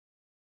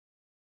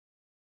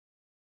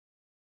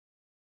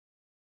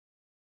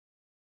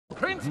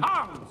Prince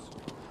Hans!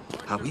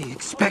 Are we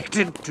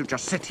expected to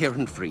just sit here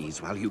and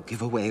freeze while you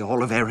give away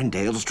all of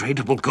Arendale's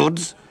tradable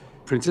goods?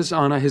 Princess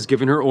Anna has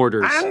given her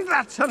orders. And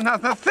that's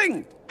another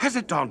thing. Has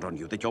it dawned on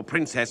you that your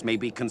princess may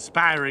be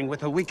conspiring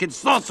with a wicked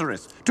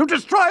sorceress to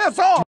destroy us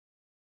all?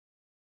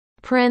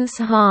 Prince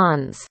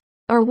Hans,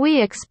 are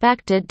we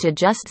expected to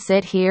just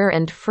sit here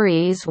and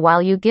freeze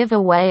while you give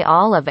away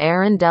all of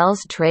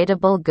Arendale's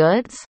tradable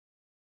goods?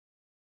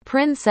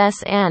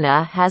 Princess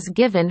Anna has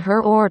given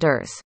her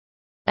orders.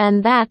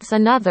 And that's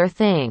another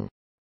thing.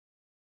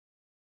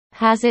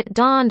 Has it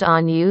dawned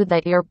on you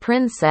that your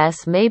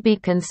princess may be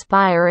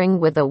conspiring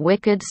with a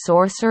wicked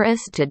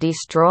sorceress to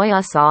destroy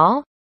us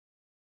all?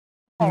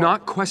 Do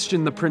not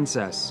question the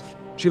princess.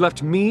 She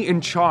left me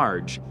in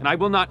charge, and I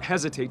will not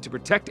hesitate to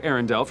protect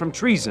Arendelle from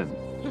treason.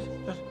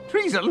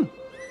 Treason?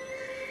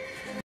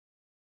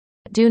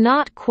 Do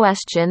not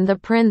question the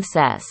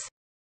princess.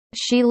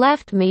 She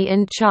left me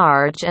in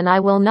charge and I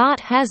will not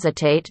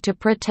hesitate to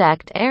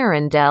protect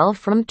Arendelle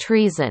from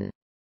treason.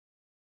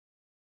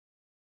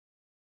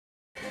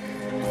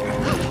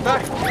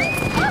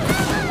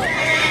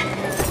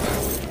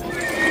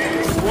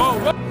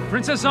 Whoa!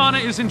 Princess Anna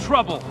is in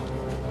trouble.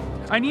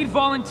 I need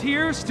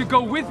volunteers to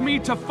go with me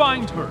to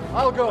find her.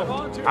 I'll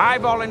go. I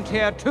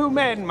volunteer 2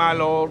 men, my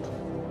lord.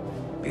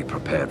 Be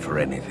prepared for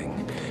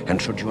anything,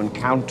 and should you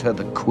encounter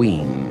the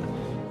Queen,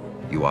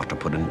 you ought to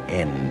put an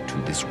end to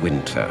this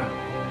winter.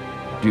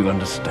 Do you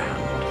understand?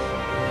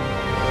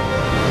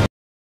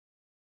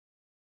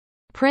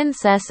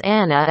 Princess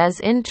Anna is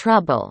in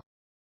trouble.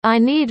 I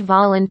need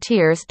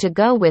volunteers to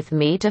go with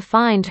me to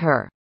find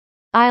her.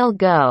 I'll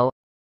go.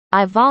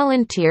 I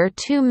volunteer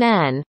 2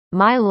 men,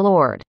 my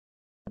lord.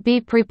 Be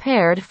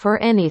prepared for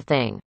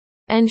anything.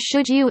 And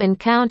should you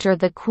encounter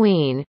the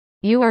Queen,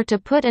 you are to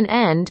put an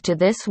end to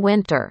this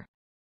winter.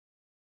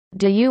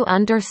 Do you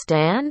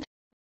understand?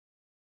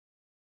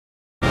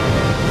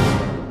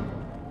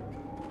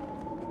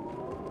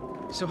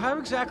 So how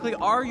exactly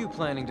are you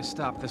planning to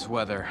stop this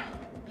weather?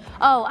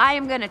 Oh, I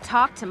am gonna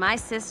talk to my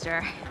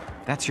sister.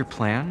 That's your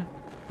plan?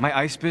 My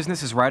ice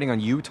business is riding on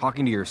you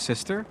talking to your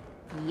sister?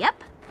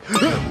 Yep.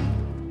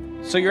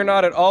 So you're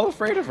not at all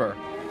afraid of her?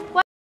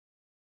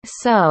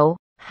 So,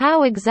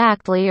 how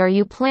exactly are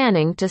you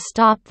planning to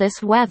stop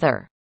this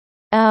weather?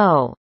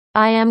 Oh,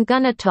 I am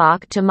gonna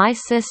talk to my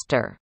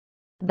sister.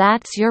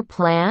 That's your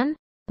plan?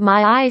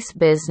 My ice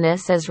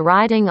business is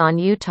riding on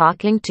you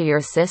talking to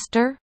your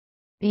sister?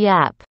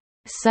 Yep.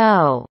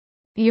 So,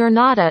 you're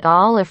not at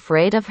all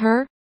afraid of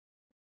her?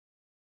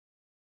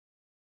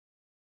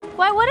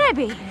 Why would I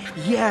be?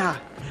 Yeah,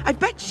 I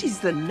bet she's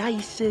the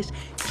nicest,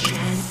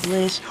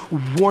 gentlest,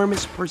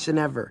 warmest person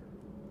ever.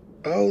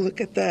 Oh,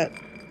 look at that.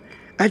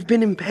 I've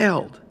been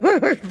impaled.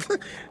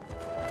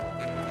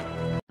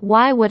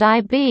 Why would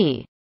I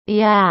be?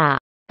 Yeah,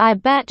 I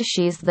bet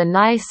she's the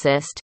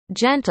nicest,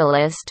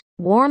 gentlest,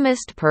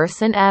 warmest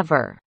person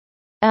ever.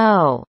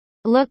 Oh,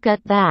 look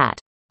at that.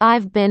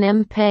 I've been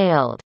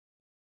impaled.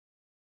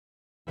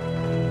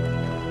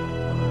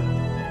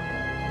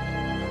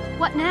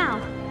 What now?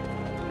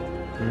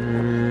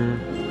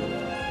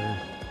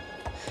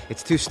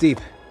 It's too steep.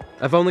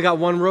 I've only got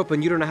 1 rope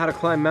and you don't know how to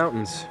climb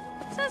mountains.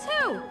 Says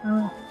who?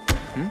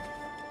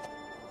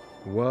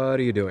 What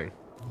are you doing?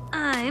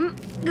 I'm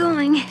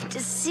going to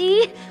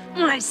see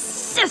my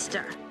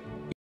sister.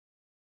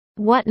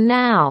 What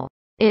now?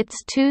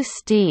 It's too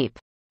steep.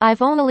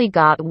 I've only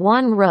got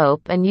 1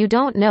 rope and you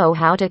don't know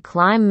how to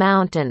climb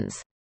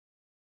mountains.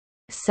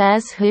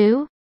 Says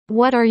who?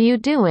 What are you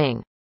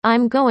doing?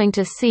 I'm going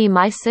to see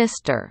my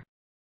sister.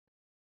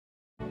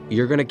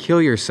 You're gonna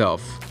kill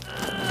yourself.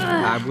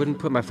 I wouldn't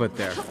put my foot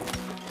there.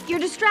 You're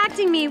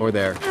distracting me. Or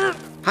there.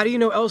 How do you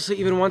know Elsa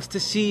even wants to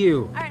see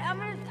you? All right,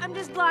 I'm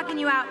just blocking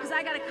you out because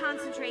I gotta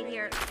concentrate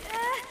here.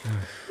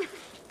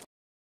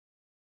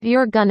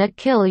 You're gonna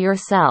kill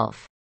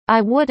yourself.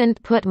 I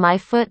wouldn't put my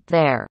foot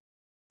there.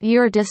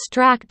 You're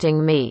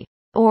distracting me.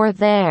 Or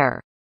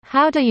there.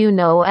 How do you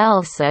know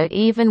Elsa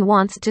even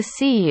wants to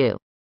see you?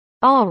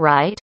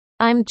 Alright,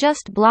 I'm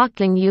just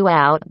blocking you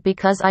out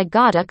because I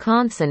gotta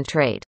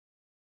concentrate.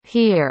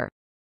 Here.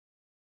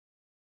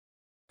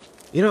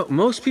 You know,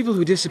 most people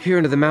who disappear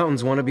into the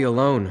mountains want to be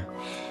alone.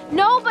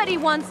 Nobody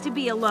wants to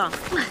be alone.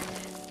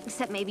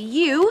 Except maybe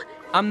you.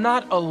 I'm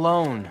not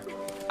alone.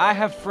 I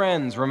have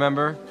friends,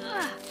 remember?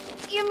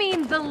 You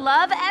mean the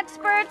love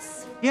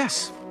experts?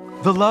 Yes,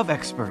 the love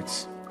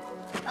experts.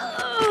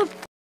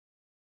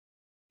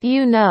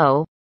 You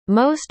know,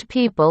 most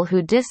people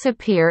who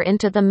disappear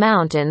into the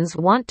mountains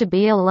want to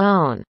be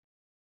alone.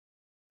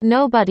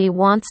 Nobody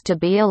wants to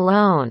be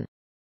alone.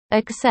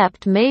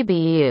 Except maybe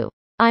you.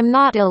 I'm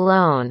not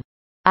alone.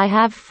 I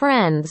have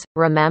friends,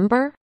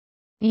 remember?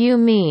 You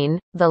mean,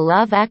 the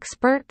love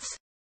experts?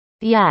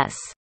 Yes.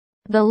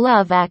 The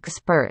love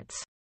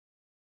experts.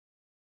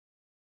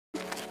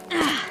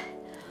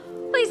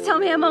 Please tell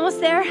me I'm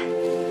almost there.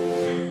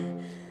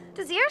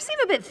 Does the air seem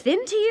a bit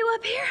thin to you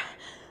up here?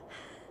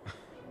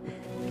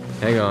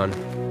 Hang on.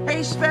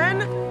 Hey, Sven.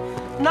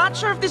 Not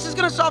sure if this is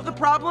gonna solve the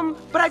problem,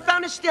 but I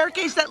found a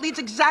staircase that leads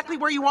exactly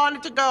where you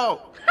wanted to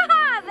go.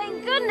 Haha,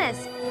 thank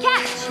goodness!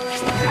 Catch!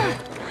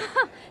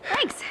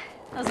 Thanks.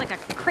 That was like a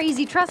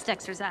crazy trust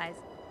exercise.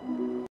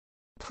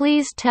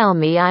 Please tell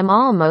me I'm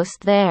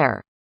almost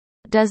there.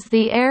 Does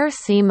the air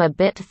seem a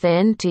bit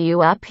thin to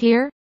you up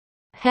here?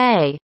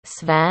 Hey,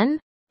 Sven?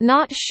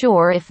 Not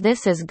sure if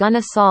this is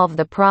gonna solve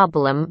the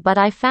problem, but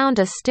I found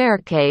a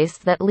staircase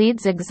that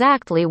leads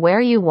exactly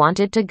where you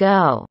wanted to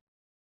go.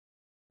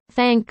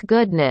 Thank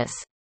goodness.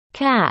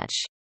 Catch.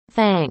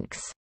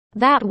 Thanks.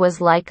 That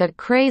was like a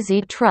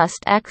crazy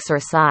trust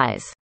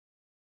exercise.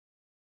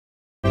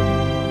 Whoa.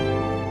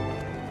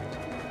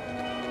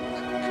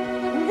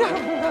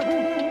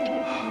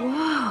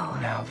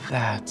 Now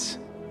that's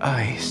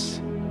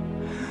ice.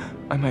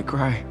 I might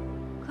cry.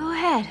 Go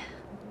ahead.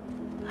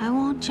 I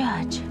won't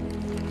judge.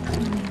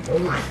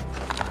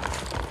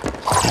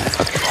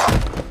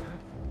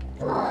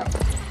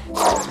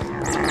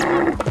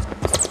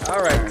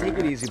 Alright, take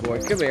it easy,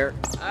 boy. Come here.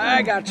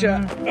 I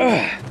gotcha.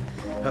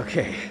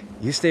 Okay,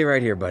 you stay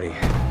right here, buddy.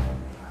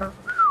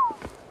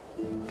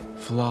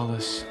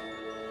 Flawless.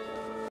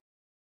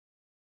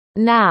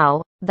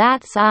 Now,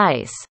 that's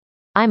ice.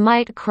 I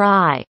might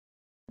cry.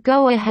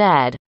 Go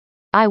ahead.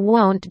 I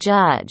won't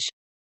judge.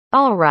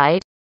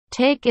 Alright,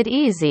 take it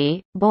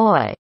easy,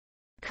 boy.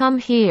 Come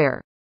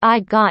here. I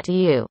got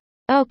you.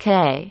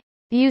 Okay.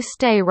 You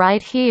stay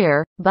right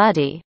here,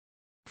 buddy.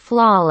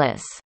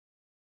 Flawless.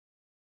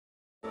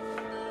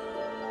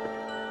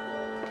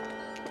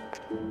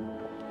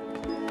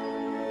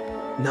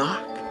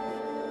 Knock.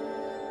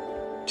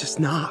 Just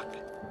knock.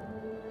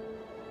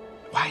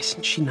 Why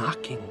isn't she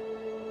knocking?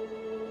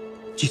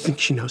 Do you think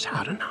she knows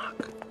how to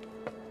knock?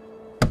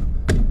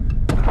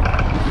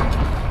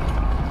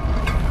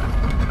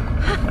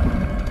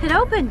 It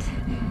opened.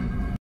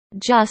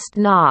 Just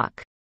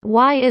knock.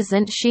 Why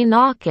isn't she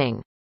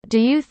knocking? Do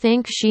you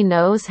think she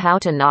knows how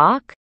to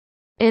knock?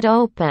 It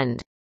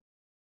opened.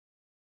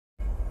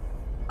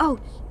 Oh,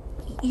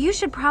 you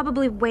should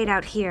probably wait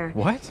out here.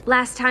 What?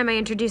 Last time I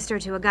introduced her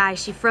to a guy,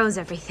 she froze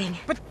everything.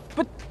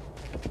 But...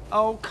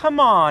 Oh, come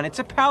on. It's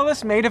a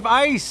palace made of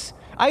ice.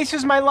 Ice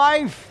is my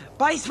life.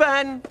 Bye,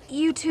 Sven.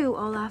 You too,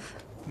 Olaf.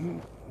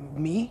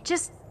 Me?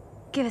 Just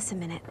give us a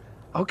minute.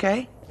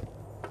 Okay.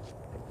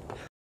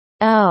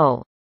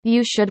 Oh.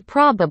 You should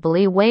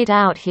probably wait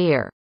out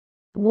here.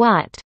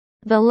 What?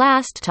 The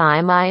last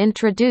time I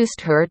introduced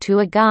her to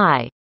a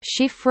guy,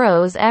 she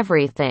froze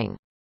everything.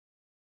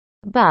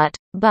 But,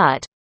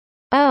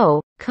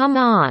 oh, come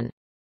on.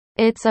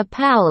 It's a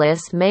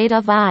palace made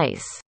of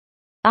ice.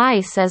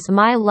 Ice is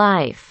my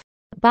life.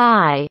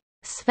 Bye,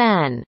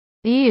 Sven.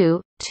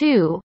 You,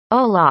 too,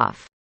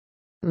 Olaf.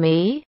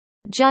 Me?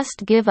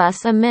 Just give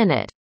us a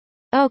minute.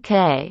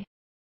 Okay.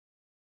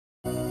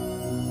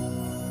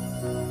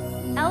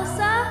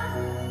 Elsa?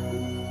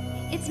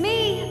 It's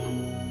me,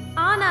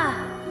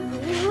 Anna.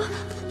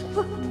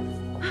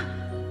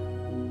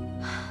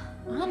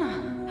 Anna.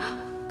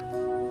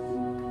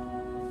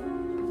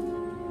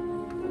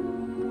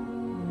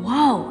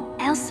 Whoa,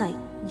 Elsa,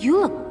 you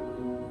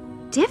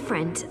look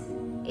different.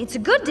 It's a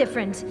good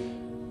different.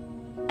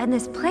 And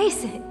this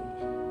place,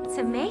 it's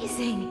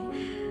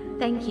amazing.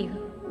 Thank you.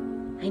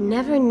 I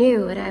never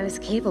knew what I was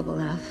capable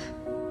of.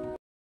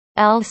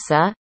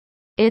 Elsa?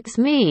 It's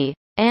me,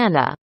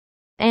 Anna.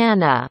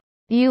 Anna,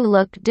 you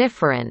look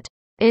different.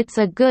 It's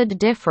a good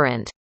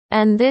different.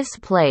 And this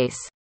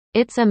place,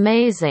 it's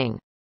amazing.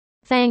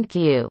 Thank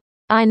you.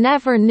 I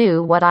never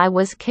knew what I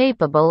was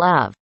capable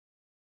of.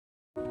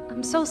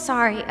 I'm so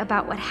sorry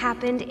about what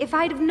happened. If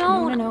I'd have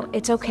known... No,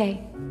 it's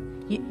okay.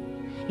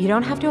 You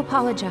don't have to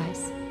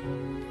apologize.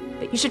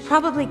 But you should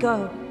probably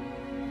go.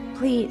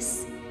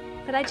 Please.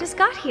 But I just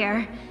got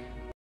here.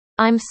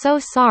 I'm so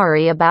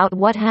sorry about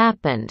what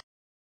happened.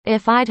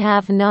 If I'd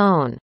have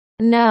known.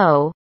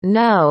 No.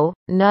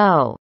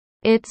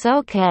 It's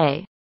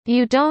okay.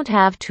 You don't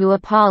have to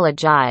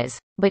apologize,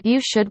 but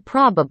you should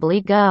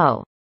probably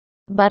go.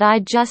 But I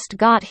just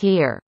got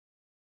here.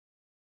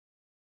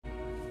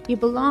 You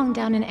belong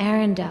down in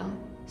Arendelle.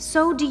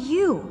 So do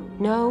you.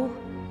 No,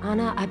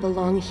 Anna, I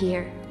belong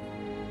here.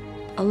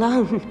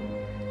 Alone.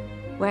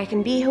 Where I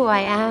can be who I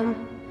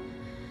am,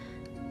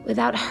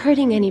 without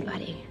hurting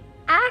anybody.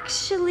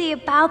 Actually,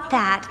 about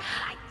that...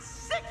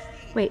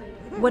 Wait,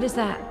 what is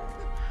that?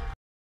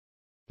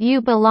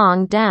 You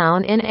belong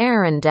down in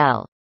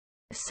Arendelle.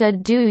 So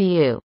do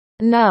you.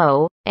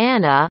 No,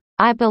 Anna,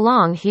 I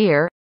belong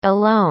here,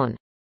 alone.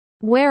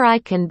 Where I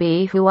can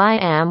be who I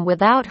am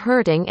without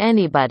hurting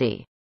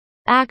anybody.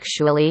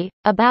 Actually,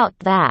 about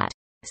that.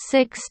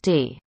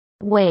 60.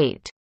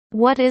 Wait.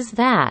 What is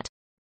that?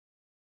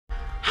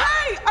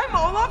 Hi, I'm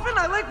Olaf and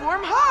I like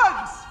warm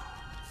hugs.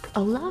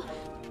 Olaf?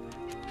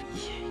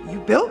 You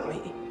built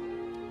me.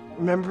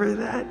 Remember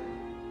that?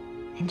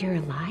 And you're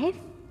alive?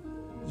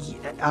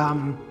 Yeah,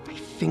 I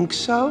think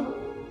so.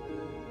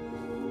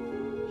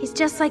 He's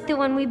just like the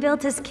one we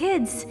built as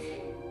kids.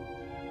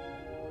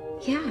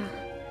 Yeah.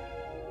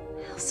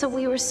 Elsa,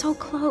 we were so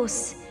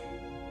close.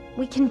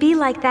 We can be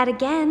like that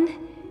again.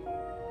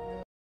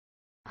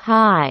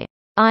 Hi.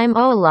 I'm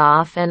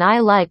Olaf and I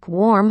like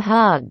warm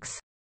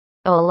hugs.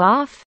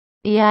 Olaf?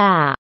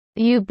 Yeah.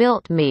 You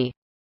built me.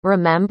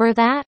 Remember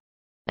that?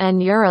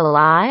 And you're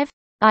alive?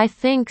 I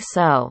think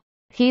so.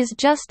 He's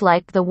just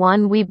like the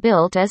one we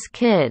built as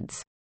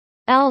kids.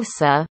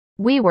 Elsa,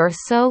 we were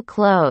so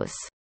close.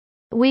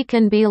 We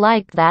can be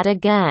like that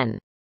again.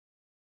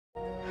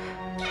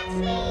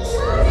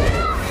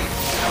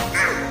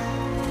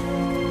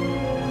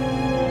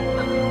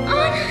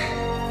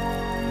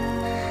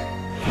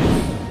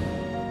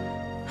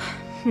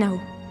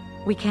 No,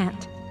 we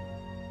can't.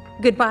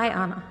 Goodbye,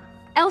 Anna.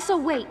 Elsa,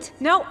 wait.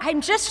 No,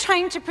 I'm just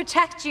trying to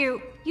protect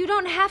you. You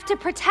don't have to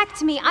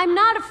protect me. I'm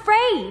not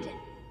afraid.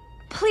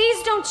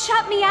 Please don't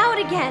shut me out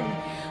again.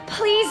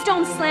 Please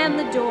don't slam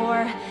the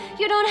door.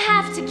 You don't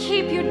have to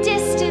keep your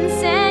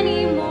distance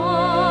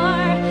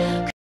anymore.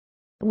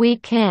 We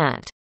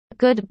can't.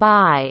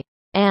 Goodbye,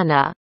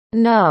 Anna.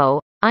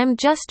 No, I'm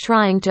just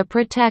trying to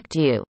protect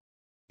you.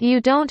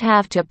 You don't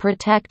have to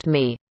protect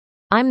me.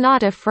 I'm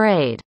not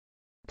afraid.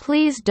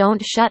 Please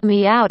don't shut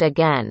me out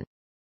again.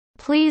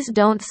 Please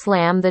don't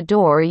slam the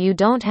door. You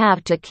don't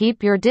have to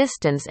keep your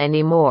distance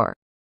anymore.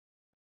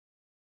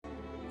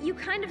 You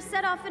kind of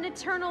set off an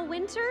eternal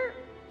winter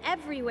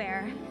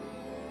everywhere.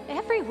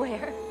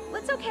 Everywhere?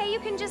 Well, it's okay, you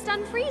can just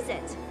unfreeze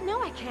it.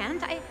 No, I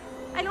can't.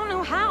 I don't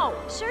know how.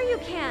 Sure you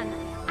can.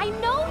 I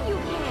know you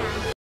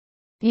can.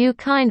 You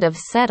kind of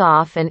set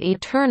off an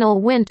eternal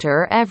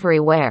winter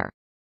everywhere.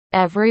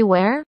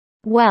 Everywhere?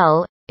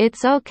 Well,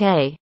 it's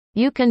okay.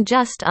 You can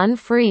just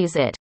unfreeze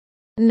it.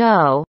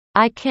 No,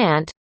 I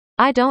can't.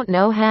 I don't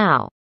know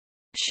how.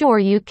 Sure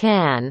you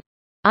can.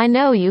 I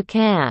know you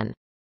can.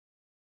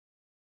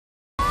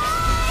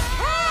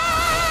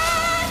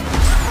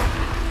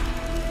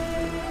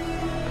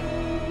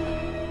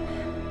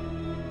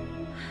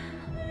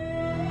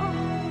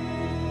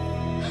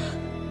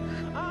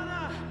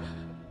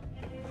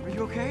 Are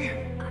you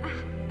okay?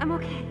 I'm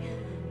okay.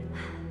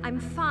 I'm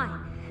fine.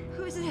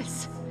 Who's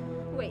this?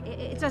 Wait,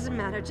 it doesn't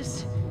matter.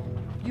 Just...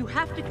 You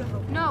have to go.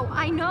 No,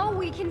 I know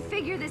we can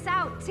figure this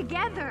out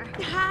together.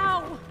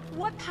 How?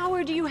 What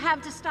power do you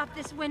have to stop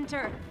this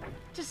winter?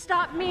 To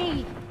stop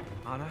me?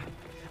 Anna,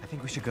 I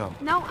think we should go.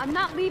 No, I'm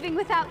not leaving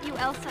without you,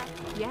 Elsa.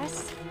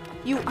 Yes,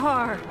 you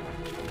are.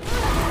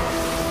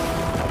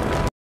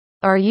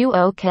 Are you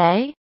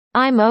okay?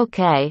 I'm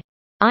okay.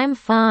 I'm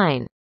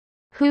fine.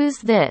 Who's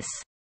this?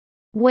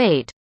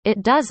 Wait,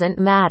 it doesn't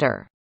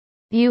matter.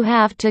 You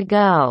have to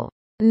go.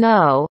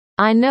 No,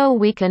 I know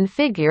we can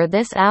figure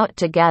this out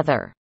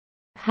together.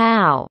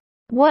 How?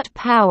 What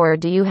power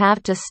do you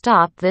have to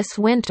stop this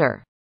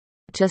winter?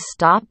 To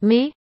stop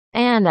me?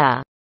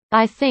 Anna.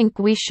 I think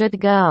we should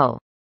go.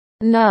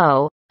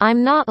 No,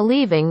 I'm not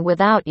leaving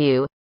without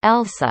you,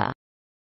 Elsa.